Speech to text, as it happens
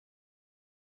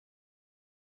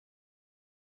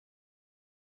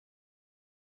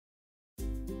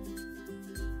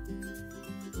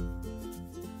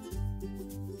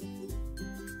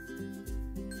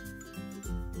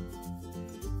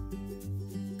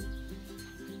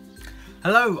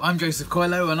Hello, I'm Joseph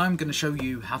Coelho and I'm going to show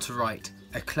you how to write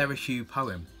a clerihew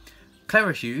poem.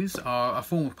 Clerihews are a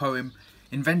form of poem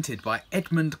invented by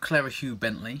Edmund Clerihew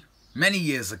Bentley many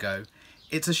years ago.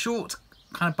 It's a short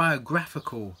kind of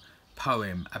biographical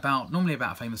poem normally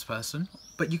about a famous person,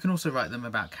 but you can also write them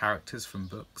about characters from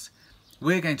books.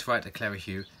 We're going to write a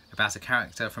clerihew about a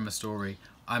character from a story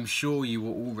I'm sure you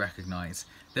will all recognise.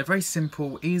 They're very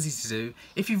simple, easy to do.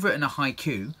 If you've written a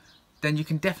haiku, then you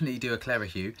can definitely do a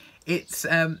clerihew. It's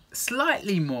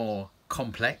slightly more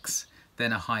complex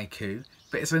than a haiku,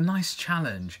 but it's a nice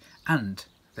challenge and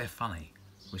they're funny,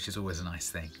 which is always a nice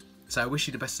thing. So I wish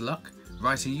you the best of luck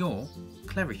writing your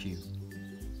clerihew.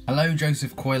 Hello,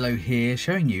 Joseph Coelho here,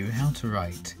 showing you how to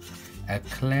write a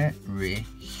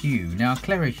clerihew. Now, a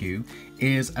clerihew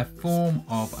is a form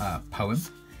of a poem.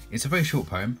 It's a very short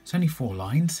poem, it's only 4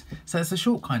 lines, so it's a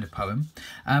short kind of poem,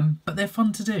 but they're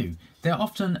fun to do. They're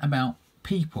often about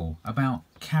people, about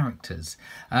characters.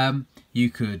 You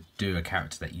could do a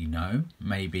character that you know,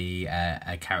 maybe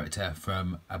a character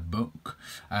from a book.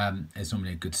 It's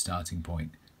normally a good starting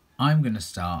point. I'm going to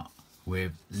start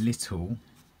with Little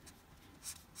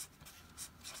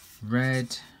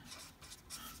Red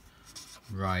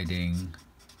Riding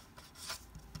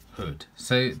Hood.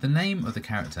 So the name of the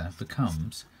character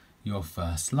becomes your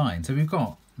first line. So we've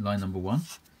got line number 1,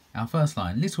 our first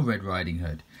line, Little Red Riding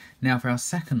Hood. Now for our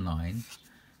second line,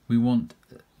 we want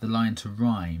the line to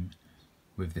rhyme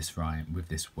with this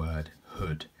word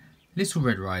hood. Little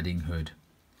Red Riding Hood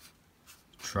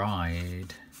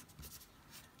tried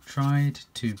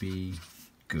to be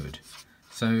good.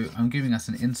 So I'm giving us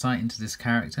an insight into this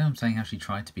character. I'm saying how she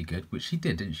tried to be good, which she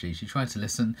did, didn't she? She tried to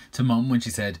listen to Mum when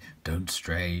she said, "Don't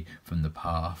stray from the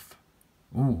path."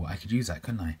 Ooh, I could use that,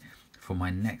 couldn't I? For my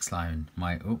next line, for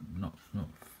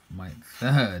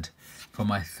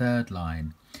my third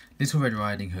line. Little Red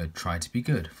Riding Hood tried to be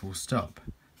good, full stop.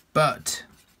 But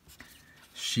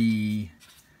she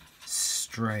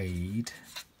strayed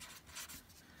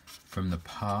from the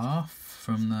path,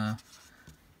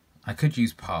 I could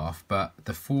use path, but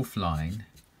the 4th line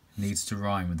needs to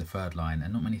rhyme with the 3rd line,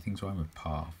 and not many things rhyme with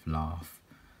path, laugh,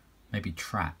 maybe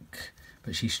track.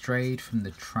 But she strayed from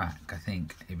the track. I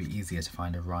think it'd be easier to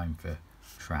find a rhyme for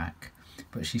track.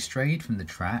 But she strayed from the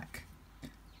track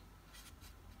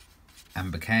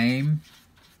and became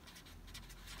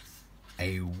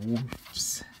a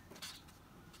wolf's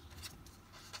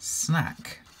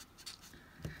snack.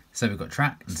 So we've got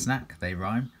track and snack, they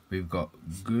rhyme. We've got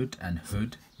good and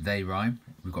hood, they rhyme.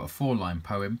 We've got a 4-line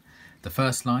poem. The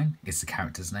first line is the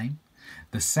character's name.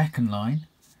 The second line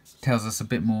tells us a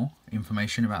bit more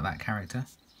information about that character.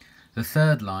 The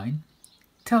 3rd line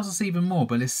tells us even more,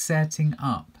 but is setting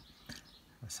up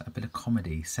a bit of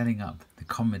comedy, setting up the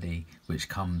comedy which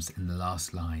comes in the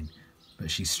last line. But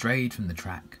she strayed from the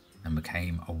track and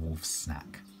became a wolf's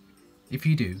snack. If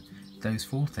you do those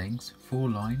 4 things, 4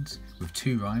 lines with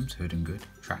 2 rhymes, hood and good,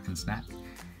 track and snack,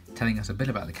 telling us a bit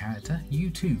about the character, you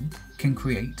too can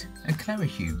create a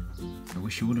clerihew. I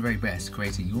wish you all the very best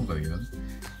creating your very own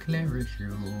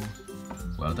clerihew.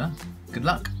 Well done. Good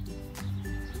luck.